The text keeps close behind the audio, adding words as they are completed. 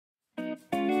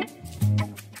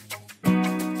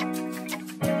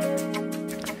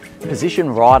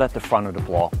Positioned right at the front of the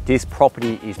block, this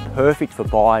property is perfect for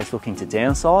buyers looking to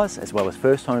downsize, as well as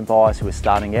first home buyers who are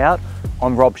starting out.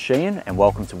 I'm Sheahan and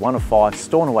welcome to 1 of 5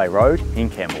 Stornoway Road in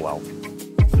Camberwell.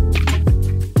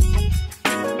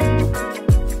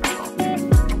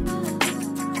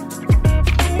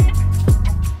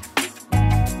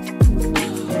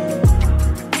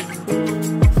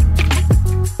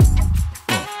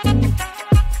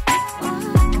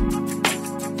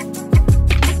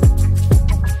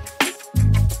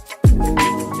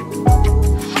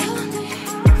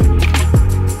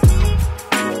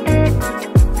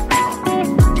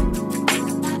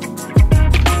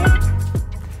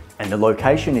 And the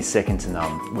location is second to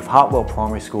none. With Hartwell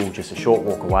Primary School just a short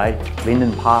walk away,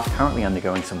 Lynden Park currently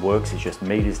undergoing some works is just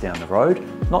metres down the road,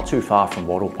 not too far from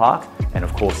Wattle Park, and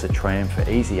of course the tram for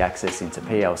easy access into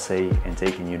PLC and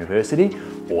Deakin University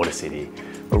or the city.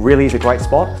 It really is a great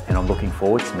spot and I'm looking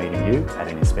forward to meeting you at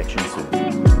an inspection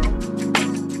soon.